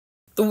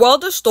The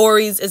world of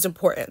stories is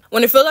important.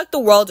 When I feel like the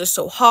world is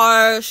so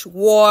harsh,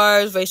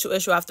 wars, racial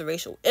issue after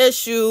racial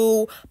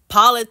issue,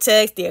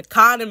 politics, the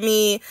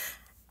economy,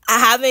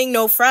 having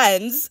no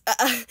friends,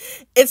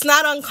 it's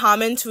not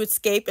uncommon to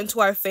escape into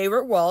our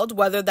favorite world,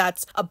 whether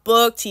that's a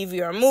book,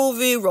 TV or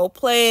movie,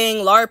 role-playing,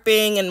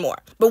 LARPing, and more.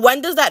 But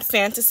when does that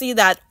fantasy,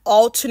 that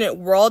alternate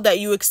world that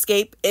you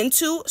escape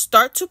into,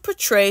 start to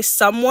portray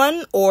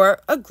someone or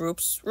a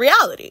group's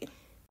reality?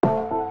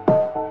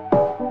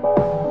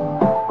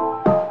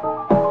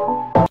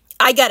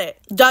 I get it.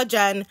 Duh,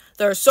 Jen.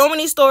 There are so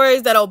many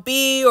stories that'll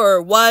be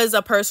or was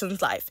a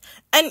person's life.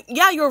 And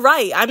yeah, you're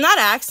right. I'm not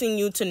asking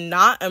you to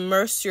not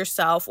immerse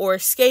yourself or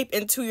escape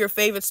into your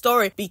favorite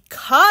story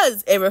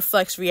because it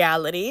reflects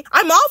reality.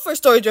 I'm all for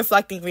stories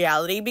reflecting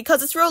reality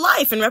because it's real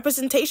life and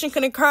representation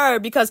can occur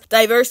because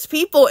diverse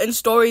people in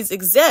stories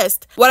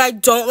exist. What I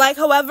don't like,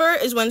 however,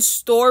 is when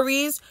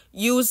stories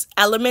use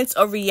elements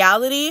of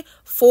reality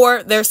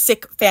for their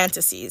sick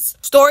fantasies.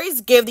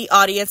 Stories give the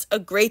audience a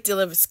great deal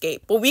of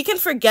escape, but we can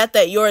forget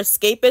that your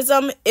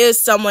escapism is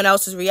someone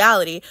else's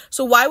reality.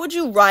 So why would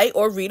you write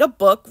or read a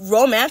book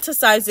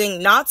romanticizing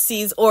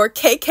Nazis or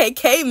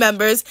KKK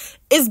members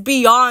is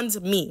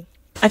beyond me.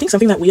 I think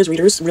something that we as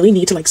readers really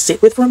need to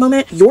sit with for a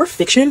moment. Your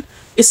fiction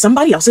is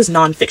somebody else's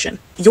nonfiction.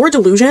 Your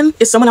delusion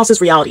is someone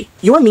else's reality.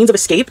 Your means of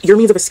escape, your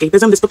means of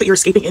escapism, this book that you're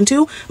escaping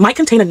into, might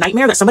contain a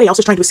nightmare that somebody else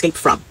is trying to escape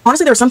from.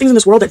 Honestly, there are some things in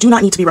this world that do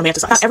not need to be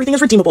romanticized. Not everything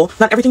is redeemable.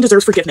 Not everything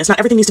deserves forgiveness. Not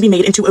everything needs to be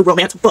made into a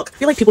romance book. I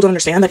feel like people don't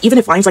understand that even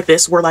if lines like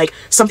this were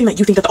something that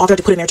you think that the author had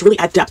to put in there to really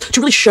add depth, to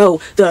really show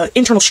the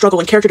internal struggle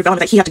and character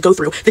development that he had to go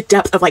through, the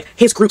depth of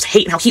his group's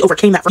hate and how he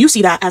overcame that. You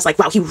see that as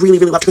wow, he really,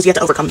 really loved because he had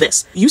to overcome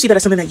this. You see that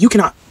as something that you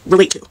cannot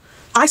relate to.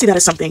 I see that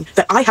as something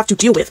that I have to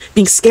deal with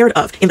being scared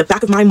of in the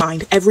back of my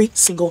mind every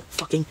single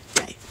fucking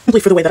day. Simply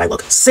for the way that I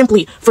look.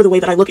 Simply for the way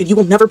that I look, and you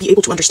will never be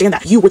able to understand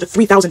that. You were the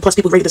 3,000 plus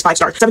people who rated this 5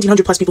 stars,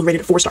 1,700 plus people who rated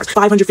it 4 stars,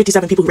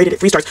 557 people who rated it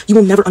 3 stars. You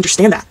will never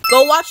understand that.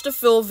 Go watch the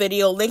full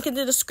video, link in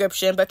the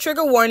description, but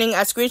trigger warning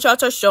as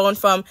screenshots are shown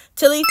from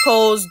Tillie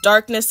Cole's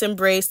Darkness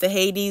Embrace, the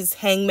Hades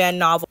Hangman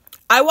novel.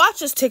 I watched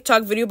this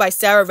TikTok video by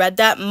Sarah Read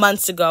That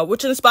months ago,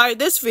 which inspired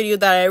this video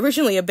that I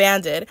originally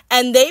abandoned.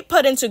 And they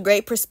put into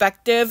great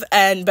perspective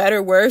and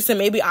better words than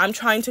maybe I'm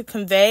trying to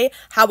convey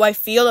how I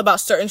feel about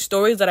certain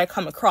stories that I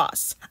come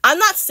across. I'm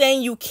not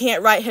saying you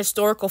can't write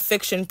historical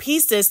fiction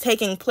pieces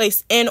taking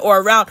place in or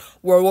around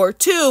World War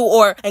II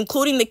or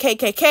including the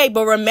KKK,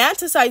 but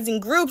romanticizing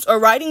groups or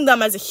writing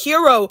them as a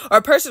hero or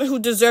a person who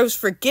deserves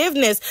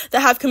forgiveness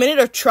that have committed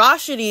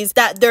atrocities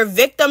that their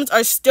victims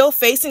are still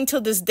facing to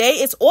this day,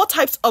 it's all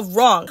types of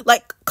wrong.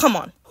 Come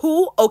on.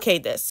 Who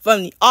okayed this?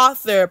 From the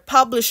author,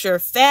 publisher,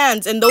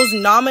 fans, and those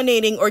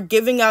nominating or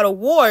giving out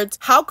awards,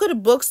 how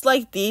could books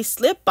like these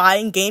slip by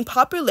and gain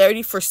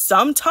popularity for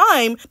some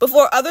time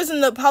before others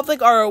in the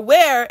public are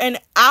aware and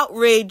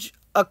outrage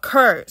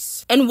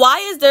occurs? And why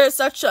is there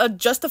such a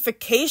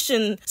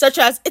justification such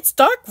as it's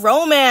dark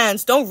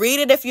romance, don't read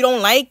it if you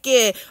don't like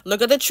it,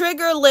 look at the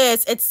trigger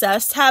list, it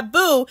says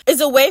taboo, is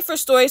a way for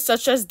stories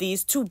such as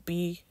these to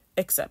be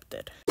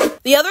accepted.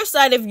 The other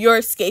side of your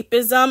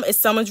escapism is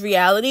someone's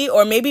reality,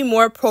 or maybe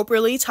more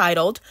appropriately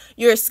titled,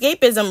 your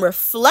escapism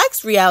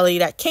reflects reality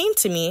that came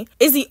to me,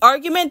 is the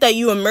argument that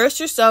you immerse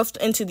yourself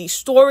into these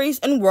stories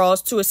and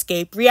worlds to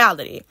escape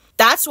reality.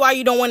 That's why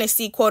you don't want to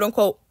see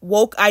quote-unquote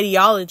woke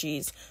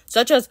ideologies,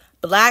 such as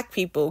Black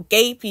people,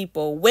 gay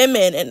people,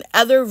 women, and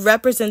other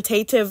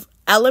representative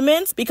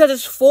elements, because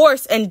it's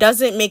forced and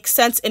doesn't make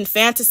sense in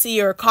fantasy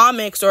or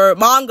comics or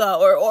manga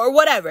or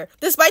whatever.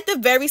 Despite the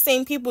very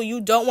same people you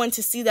don't want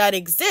to see that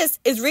exist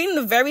is reading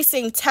the very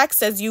same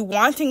text as you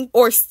wanting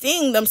or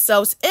seeing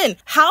themselves in.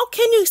 How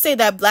can you say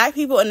that Black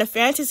people in the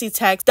fantasy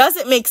text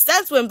doesn't make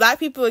sense when Black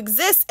people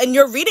exist and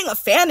you're reading a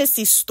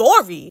fantasy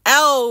story?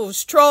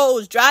 Elves,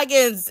 trolls,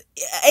 dragons,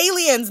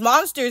 aliens,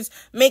 monsters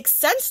make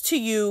sense to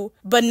you,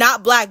 but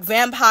not Black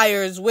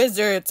vampires,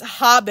 wizards,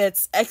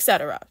 hobbits,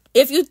 etc.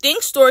 If you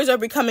think stories are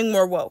becoming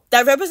more woke,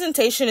 that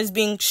representation is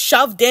being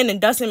shoved in and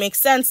doesn't make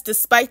sense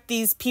despite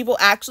these people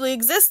actually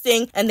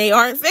existing and they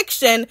aren't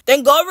fiction,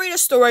 then go read a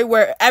story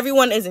where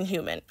everyone isn't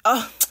human.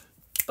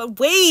 But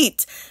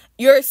wait!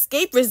 Your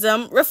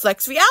escapism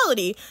reflects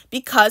reality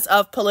because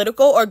of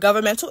political or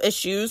governmental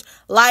issues,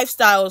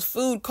 lifestyles,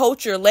 food,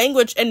 culture,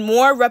 language, and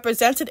more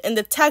represented in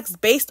the text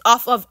based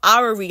off of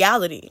our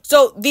reality.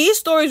 So these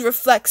stories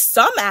reflect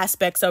some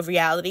aspects of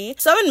reality,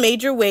 some in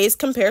major ways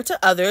compared to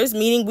others,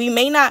 meaning we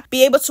may not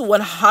be able to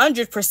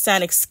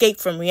 100% escape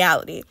from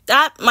reality.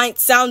 That might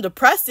sound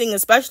depressing,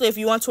 especially if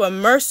you want to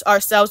immerse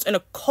ourselves in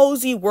a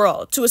cozy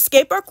world to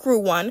escape our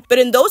cruel one, but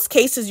in those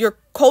cases, you're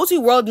cozy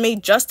world may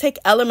just take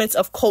elements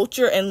of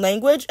culture and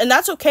language, and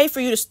that's okay for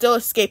you to still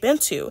escape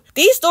into.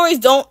 These stories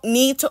don't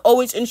need to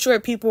always ensure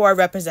people are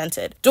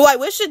represented. Do I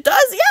wish it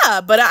does?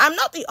 Yeah, but I'm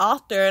not the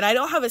author, and I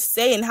don't have a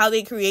say in how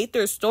they create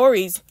their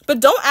stories. But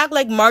don't act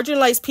like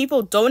marginalized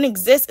people don't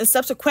exist and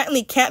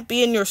subsequently can't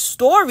be in your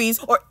stories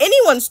or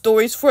anyone's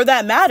stories for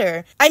that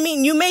matter. I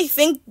mean, you may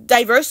think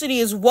diversity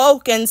is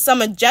woke and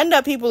some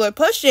agenda people are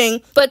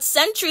pushing, but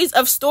centuries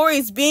of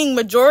stories being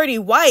majority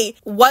white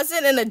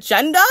wasn't an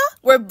agenda?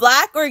 Were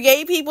black or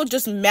gay people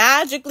just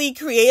magically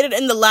created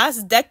in the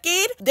last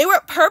decade? They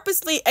were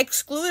purposely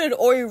excluded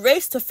or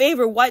erased to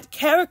favor white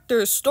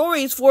characters'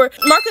 stories for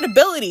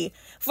marketability.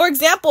 For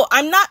example,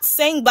 I'm not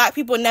saying black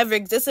people never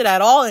existed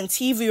at all in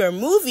TV or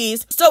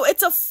movies, so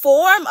it's a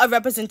form of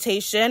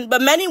representation,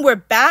 but many were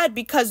bad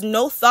because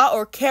no thought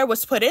or care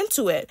was put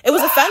into it. It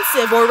was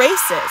offensive or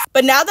racist.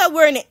 But now that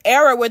we're in an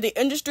era where the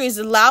industry is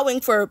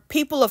allowing for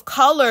people of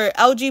color,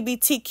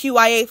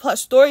 LGBTQIA+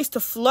 stories to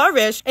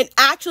flourish and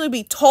actually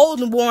be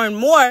told more and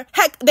more,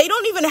 heck, they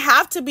don't even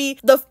have to be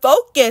the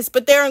focus,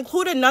 but they're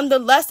included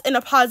nonetheless in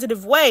a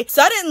positive way.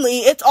 Suddenly,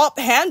 it's all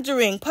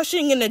pandering,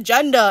 pushing an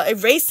agenda,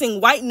 erasing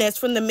whiteness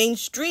from the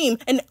mainstream,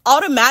 and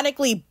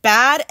automatically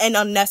bad and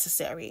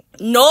unnecessary.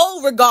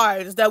 No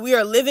regards that we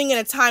are living in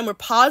a time where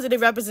positive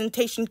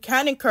representation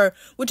can occur,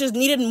 which is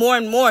needed more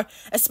and more,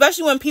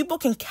 especially when people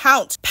can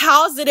count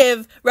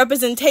positive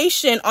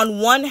representation on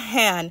one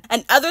hand,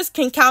 and others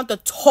can count the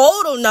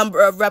total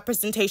number of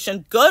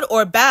representation, good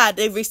or bad,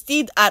 they've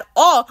received at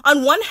all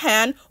on one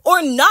hand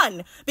or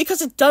none,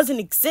 because it doesn't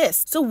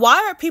exist. So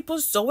why are people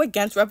so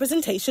against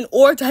representation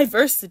or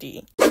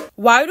diversity?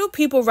 Why do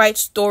people write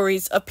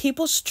stories of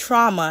people's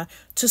trauma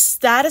to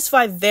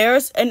satisfy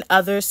theirs and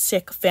others'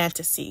 sick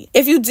fantasy?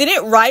 If you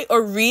didn't write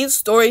or read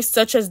stories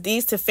such as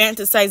these to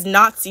fantasize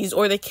Nazis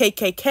or the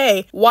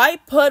KKK, why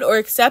put or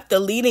accept the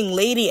leading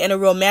lady in a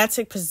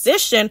romantic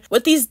position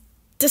with these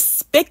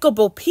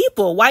despicable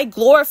people? Why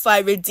glorify,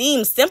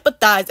 redeem,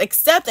 sympathize,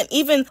 accept, and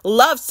even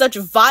love such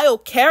vile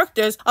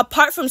characters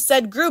apart from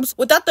said groups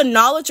without the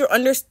knowledge or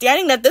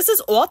understanding that this is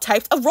all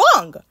types of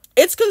wrong?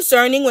 It's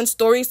concerning when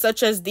stories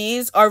such as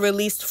these are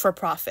released for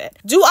profit.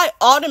 Do I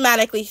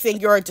automatically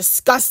think you're a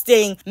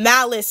disgusting,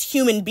 malice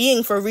human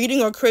being for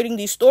reading or creating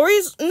these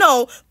stories?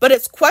 No, but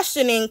it's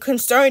questioning,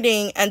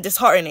 concerning, and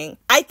disheartening.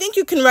 I think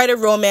you can write a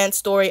romance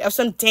story of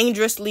some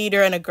dangerous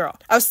leader and a girl,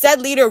 of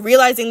said leader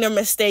realizing their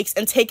mistakes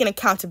and taking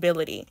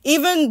accountability,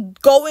 even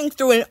going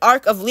through an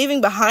arc of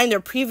leaving behind their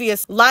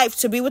previous life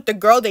to be with the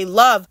girl they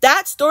love.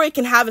 That story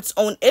can have its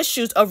own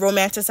issues of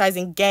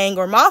romanticizing gang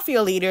or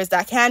mafia leaders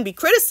that can be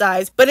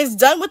criticized, but it's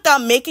done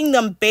without making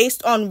them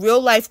based on real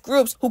life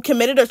groups who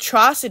committed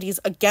atrocities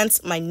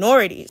against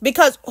minorities.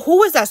 Because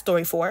who is that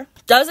story for?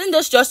 Doesn't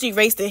this just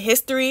erase the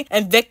history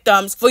and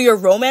victims for your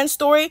romance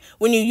story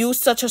when you use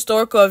such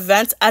historical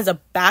events as a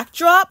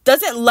backdrop?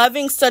 Doesn't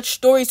loving such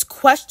stories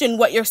question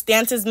what your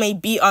stances may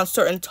be on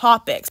certain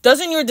topics?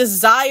 Doesn't your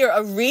desire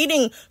of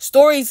reading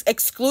stories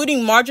excluding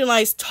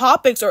marginalized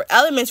topics or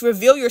elements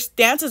reveal your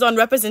stances on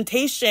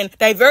representation,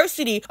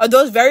 diversity, or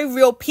those very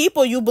real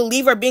people you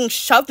believe are being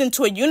shoved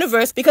into a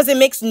universe because it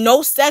makes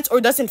no sense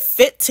or doesn't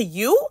fit to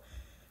you?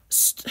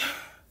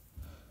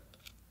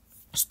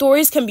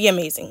 Stories can be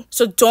amazing,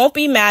 so don't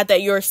be mad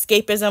that your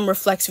escapism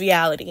reflects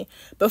reality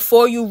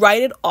before you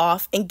write it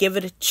off and give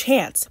it a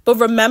chance. But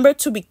remember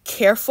to be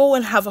careful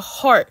and have a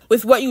heart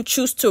with what you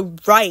choose to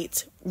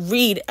write,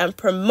 read, and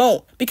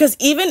promote, because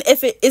even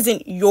if it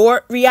isn't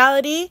your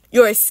reality,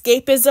 your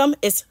escapism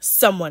is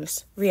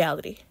someone's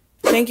reality.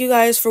 Thank you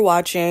guys for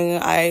watching.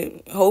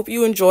 I hope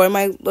you enjoy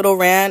my little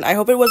rant. I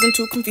hope it wasn't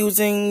too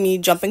confusing, me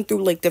jumping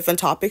through like different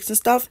topics and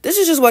stuff. This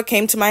is just what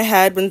came to my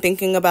head when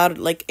thinking about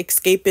like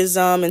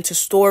escapism into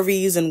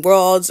stories and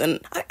worlds, and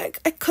I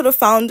could have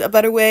found a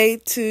better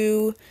way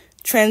to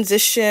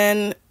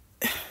transition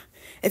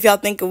if y'all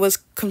think it was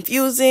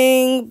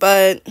confusing,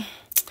 but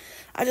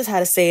I just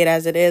had to say it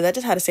as it is. I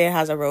just had to say it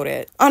as I wrote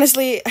it.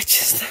 Honestly,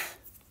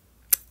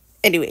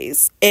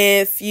 Anyways,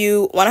 if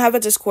you want to have a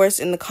discourse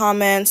in the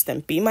comments,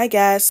 then be my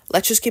guest.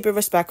 Let's just keep it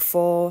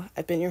respectful.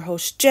 I've been your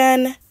host,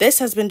 Jen. This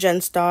has been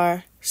Jen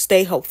Star.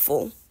 Stay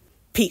hopeful.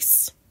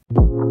 Peace.